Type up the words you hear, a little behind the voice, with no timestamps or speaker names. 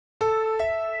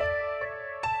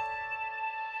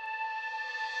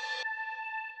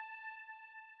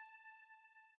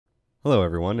Hello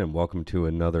everyone and welcome to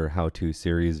another how-to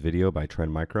series video by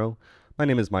Trend Micro. My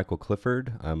name is Michael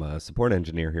Clifford. I'm a support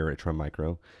engineer here at Trend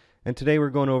Micro, and today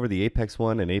we're going over the Apex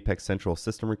One and Apex Central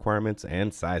system requirements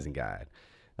and sizing guide.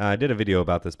 I did a video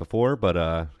about this before,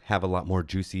 but have a lot more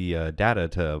juicy data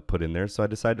to put in there, so I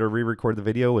decided to re-record the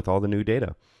video with all the new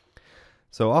data.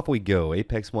 So off we go.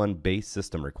 Apex One base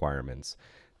system requirements.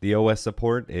 The OS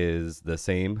support is the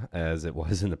same as it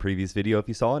was in the previous video if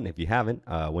you saw it, and if you haven't,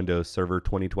 Windows Server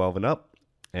 2012 and up.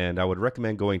 And I would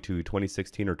recommend going to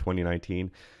 2016 or 2019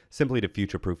 simply to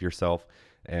future-proof yourself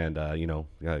and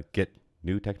get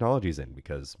new technologies in,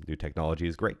 because new technology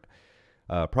is great.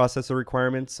 Processor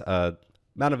requirements.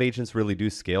 Amount of agents really do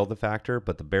scale the factor,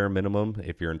 but the bare minimum,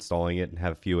 if you're installing it and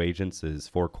have a few agents, is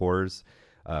 4 cores.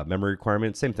 Memory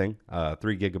requirement, same thing, 3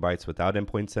 gigabytes without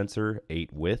endpoint sensor,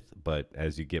 8 with, but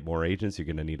as you get more agents, you're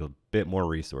going to need a bit more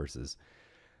resources.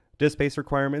 Disk space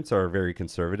requirements are very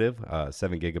conservative,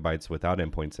 7 gigabytes without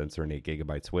endpoint sensor and 8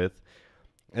 gigabytes with.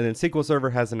 And then SQL Server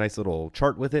has a nice little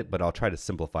chart with it, but I'll try to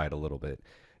simplify it a little bit.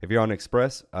 If you're on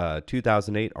Express,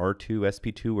 2008 R2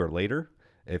 SP2 or later.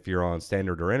 If you're on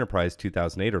Standard or Enterprise,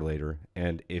 2008 or later.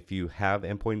 And if you have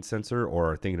endpoint sensor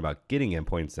or are thinking about getting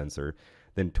endpoint sensor,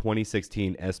 then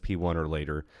 2016 SP1 or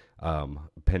later,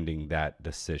 pending that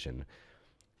decision.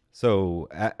 So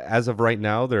as of right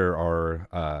now, there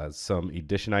are some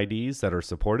edition IDs that are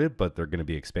supported, but they're going to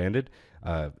be expanded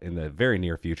in the very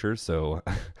near future. So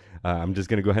I'm just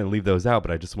going to go ahead and leave those out,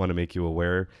 but I just want to make you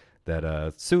aware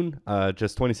that soon,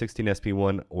 just 2016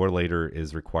 SP1 or later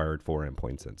is required for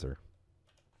endpoint sensor.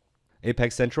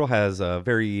 Apex Central has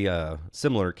very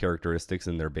similar characteristics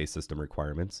in their base system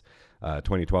requirements.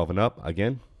 2012 and up,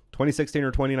 again, 2016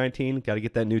 or 2019, got to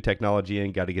get that new technology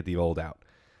in, got to get the old out.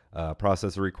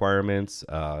 Processor requirements,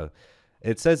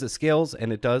 it says it scales,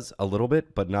 and it does a little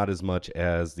bit, but not as much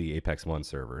as the Apex One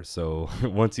server. So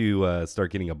once you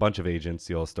start getting a bunch of agents,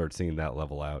 you'll start seeing that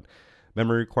level out.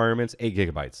 Memory requirements, 8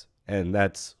 gigabytes, and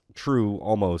that's true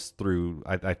almost through,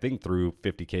 I think, through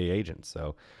 50K agents.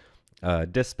 So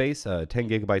disk space, 10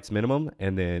 gigabytes minimum,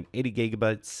 and then 80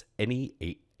 gigabytes,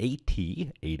 80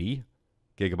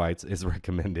 gigabytes is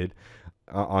recommended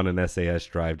on an SAS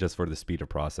drive just for the speed of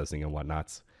processing and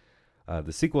whatnots.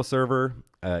 The SQL Server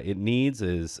it needs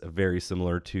is very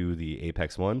similar to the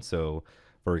Apex One. So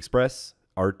for Express,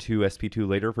 R2 SP2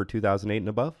 later for 2008 and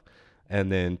above,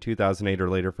 and then 2008 or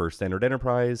later for Standard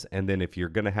Enterprise. And then if you're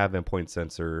going to have endpoint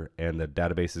sensor and the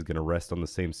database is going to rest on the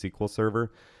same SQL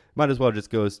Server, might as well just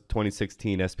go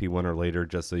 2016 SP1 or later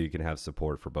just so you can have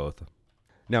support for both.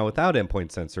 Now, without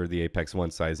endpoint sensor, the Apex One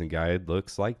sizing guide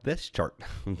looks like this chart.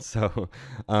 So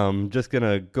I'm just going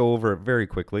to go over it very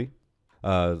quickly.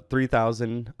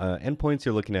 3,000 endpoints,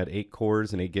 you're looking at 8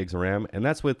 cores and 8 gigs of RAM, and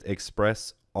that's with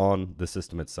Express on the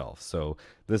system itself. So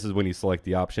this is when you select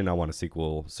the option, I want a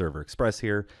SQL Server Express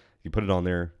here. You put it on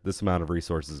there, this amount of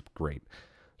resources, great.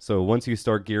 So once you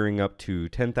start gearing up to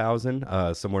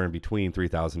 10,000, somewhere in between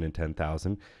 3,000 and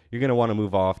 10,000, you're going to want to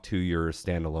move off to your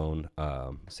standalone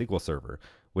SQL Server,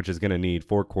 which is going to need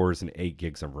 4 cores and 8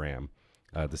 gigs of RAM,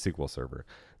 the SQL Server.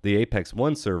 The Apex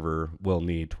One server will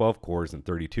need 12 cores and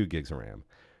 32 gigs of RAM.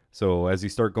 So as you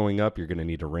start going up, you're going to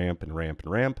need to ramp and ramp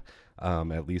and ramp,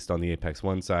 at least on the Apex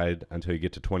One side, until you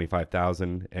get to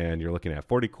 25,000, and you're looking at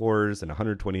 40 cores and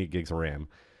 128 gigs of RAM.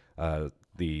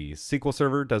 The SQL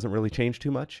Server doesn't really change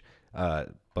too much,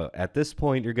 but at this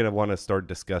point, you're going to want to start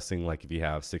discussing, like if you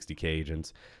have 60K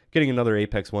agents, getting another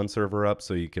Apex One server up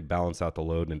so you could balance out the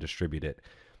load and distribute it.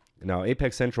 Now,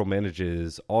 Apex Central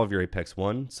manages all of your Apex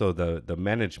One, so the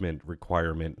management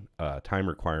requirement, time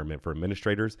requirement for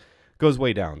administrators goes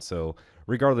way down. So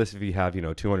regardless if you have,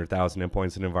 200,000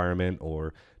 endpoints in an environment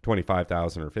or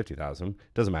 25,000 or 50,000,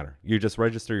 doesn't matter. You just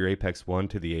register your Apex One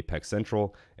to the Apex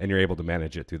Central, and you're able to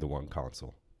manage it through the one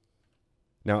console.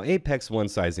 Now, Apex One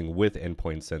sizing with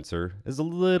endpoint sensor is a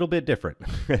little bit different,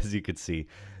 as you could see.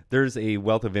 There's a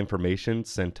wealth of information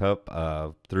sent up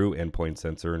through endpoint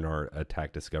sensor in our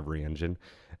attack discovery engine,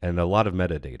 and a lot of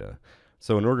metadata.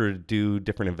 So in order to do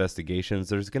different investigations,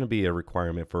 there's going to be a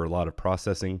requirement for a lot of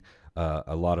processing,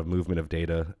 a lot of movement of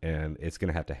data, and it's going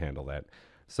to have to handle that.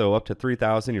 So up to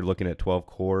 3,000, you're looking at 12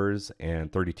 cores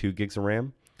and 32 gigs of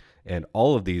RAM. And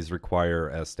all of these require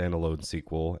a standalone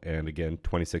SQL, and again,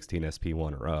 2016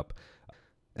 SP1 or up.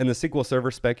 And the SQL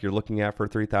Server spec you're looking at for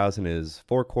 3000 is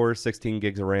 4 cores, 16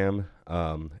 gigs of RAM.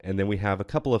 And then we have a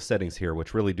couple of settings here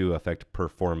which really do affect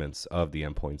performance of the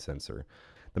endpoint sensor.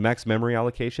 The max memory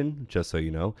allocation, just so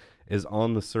you know, is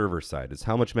on the server side. It's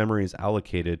how much memory is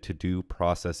allocated to do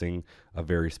processing of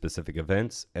very specific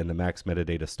events. And the max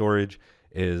metadata storage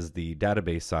is the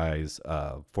database size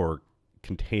for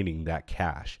containing that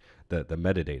cache the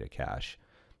metadata cache.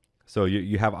 So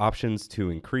you have options to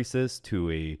increase this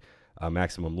to a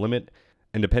maximum limit.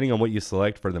 And depending on what you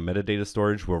select for the metadata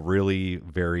storage will really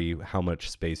vary how much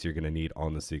space you're going to need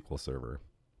on the SQL Server.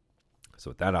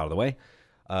 So with that out of the way,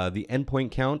 the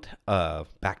endpoint count,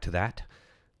 back to that.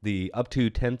 The up to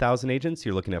 10,000 agents,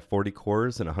 you're looking at 40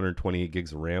 cores and 128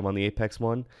 gigs of RAM on the Apex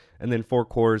one, and then 4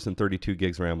 cores and 32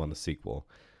 gigs RAM on the SQL.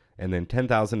 And then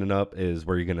 10,000 and up is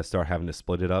where you're going to start having to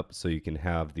split it up so you can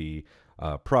have the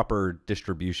proper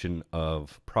distribution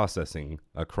of processing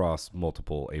across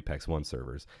multiple Apex One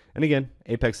servers. And again,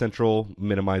 Apex Central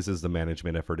minimizes the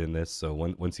management effort in this. So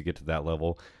once you get to that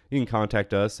level, you can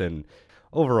contact us. And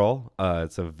overall,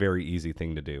 it's a very easy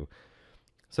thing to do.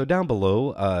 So down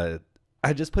below,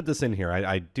 I just put this in here.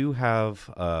 I do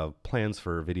have plans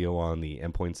for a video on the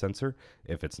endpoint sensor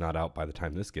if it's not out by the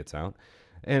time this gets out.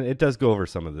 And it does go over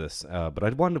some of this, but I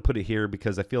wanted to put it here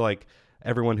because I feel like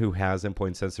everyone who has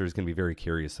endpoint sensor is going to be very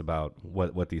curious about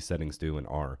what these settings do and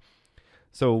are.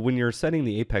 So when you're setting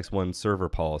the Apex One server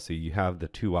policy, you have the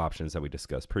two options that we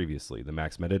discussed previously, the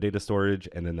max metadata storage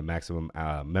and then the maximum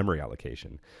memory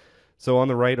allocation. So on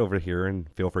the right over here, and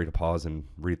feel free to pause and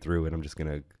read through it, I'm just going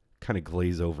to kind of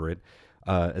glaze over it.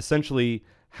 Essentially,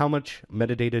 how much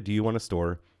metadata do you want to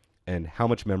store? And how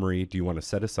much memory do you want to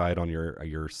set aside on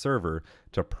your server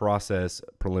to process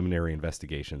preliminary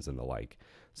investigations and the like?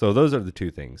 So those are the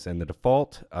two things. And the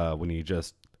default, when you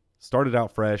just start it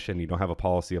out fresh and you don't have a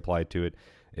policy applied to it,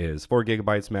 is 4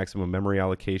 gigabytes maximum memory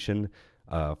allocation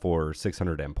for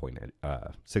 600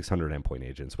 endpoint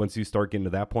agents. Once you start getting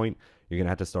to that point, you're going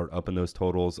to have to start upping those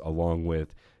totals along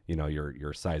with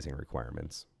your sizing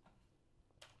requirements.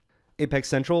 Apex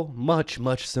Central,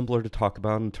 much simpler to talk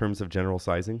about in terms of general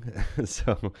sizing.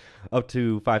 So up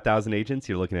to 5,000 agents,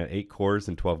 you're looking at 8 cores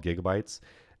and 12 gigabytes.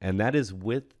 And that is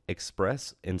with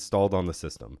Express installed on the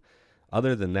system.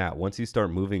 Other than that, once you start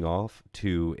moving off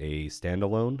to a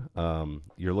standalone,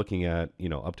 you're looking at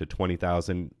up to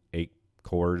 20,000, 8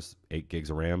 cores, 8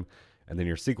 gigs of RAM. And then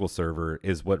your SQL Server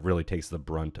is what really takes the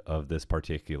brunt of this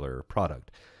particular product.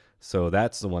 So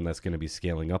that's the one that's going to be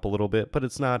scaling up a little bit, but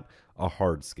it's not a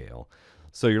hard scale.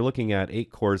 So you're looking at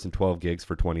 8 cores and 12 gigs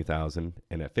for 20,000.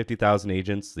 And at 50,000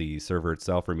 agents, the server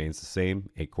itself remains the same,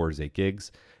 8 cores, 8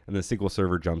 gigs. And the SQL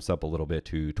Server jumps up a little bit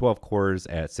to 12 cores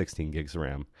at 16 gigs of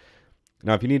RAM.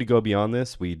 Now, if you need to go beyond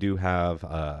this, we do have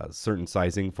certain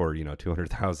sizing for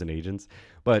 200,000 agents.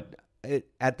 But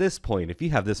at this point, if you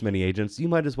have this many agents, you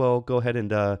might as well go ahead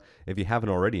and, if you haven't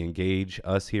already, engage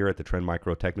us here at the Trend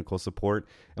Micro Technical Support,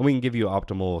 and we can give you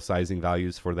optimal sizing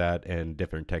values for that and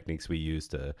different techniques we use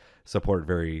to support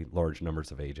very large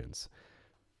numbers of agents.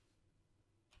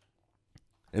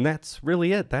 And that's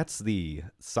really it. That's the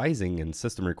sizing and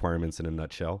system requirements in a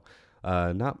nutshell.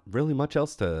 Not really much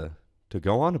else to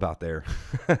go on about there.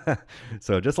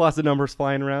 So just lots of numbers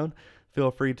flying around. Feel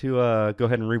free to go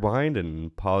ahead and rewind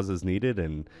and pause as needed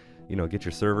and get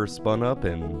your server spun up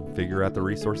and figure out the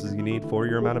resources you need for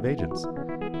your amount of agents.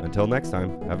 Until next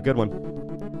time, have a good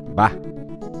one. Bye.